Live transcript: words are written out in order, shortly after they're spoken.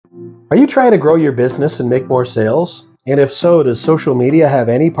Are you trying to grow your business and make more sales? And if so, does social media have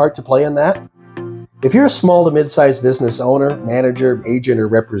any part to play in that? If you're a small to mid-sized business owner, manager, agent, or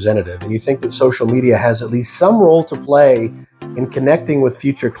representative, and you think that social media has at least some role to play in connecting with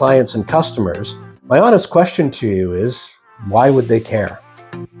future clients and customers, my honest question to you is, why would they care?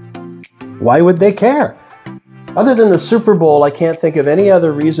 Why would they care? Other than the Super Bowl, I can't think of any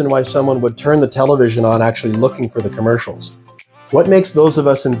other reason why someone would turn the television on actually looking for the commercials. What makes those of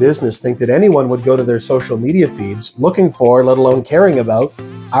us in business think that anyone would go to their social media feeds looking for, let alone caring about,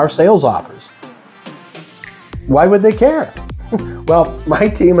 our sales offers? Why would they care? Well, my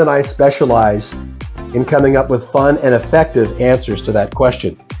team and I specialize in coming up with fun and effective answers to that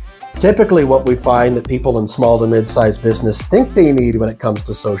question. Typically, what we find that people in small to mid-sized business think they need when it comes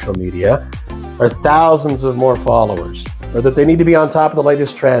to social media are thousands of more followers, or that they need to be on top of the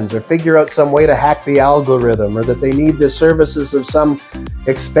latest trends, or figure out some way to hack the algorithm, or that they need the services of some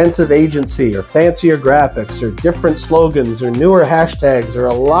expensive agency, or fancier graphics, or different slogans, or newer hashtags, or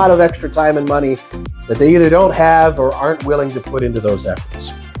a lot of extra time and money that they either don't have or aren't willing to put into those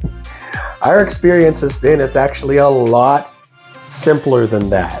efforts. Our experience has been it's actually a lot simpler than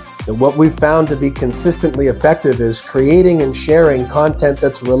that. And what we've found to be consistently effective is creating and sharing content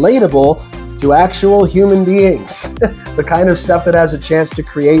that's relatable to actual human beings. The kind of stuff that has a chance to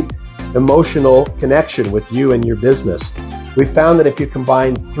create emotional connection with you and your business. We found that if you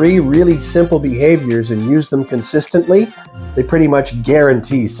combine 3 really simple behaviors and use them consistently, they pretty much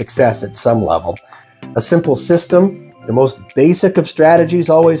guarantee success at some level. A simple system, the most basic of strategies,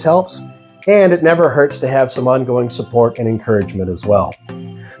 always helps, and it never hurts to have some ongoing support and encouragement as well.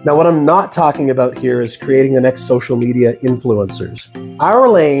 Now, what I'm not talking about here is creating the next social media influencers. Our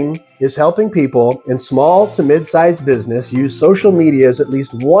lane is helping people in small to mid-sized business use social media as at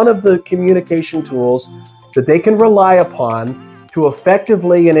least one of the communication tools that they can rely upon to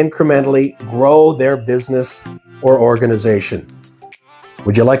effectively and incrementally grow their business or organization.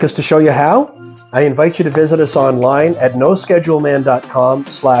 Would you like us to show you how? I invite you to visit us online at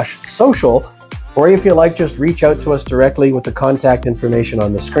noscheduleman.com/social, or if you like, just reach out to us directly with the contact information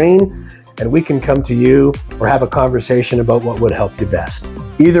on the screen, and we can come to you or have a conversation about what would help you best.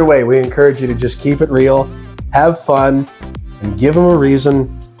 Either way, we encourage you to just keep it real, have fun, and give them a reason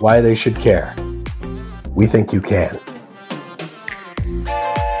why they should care. We think you can.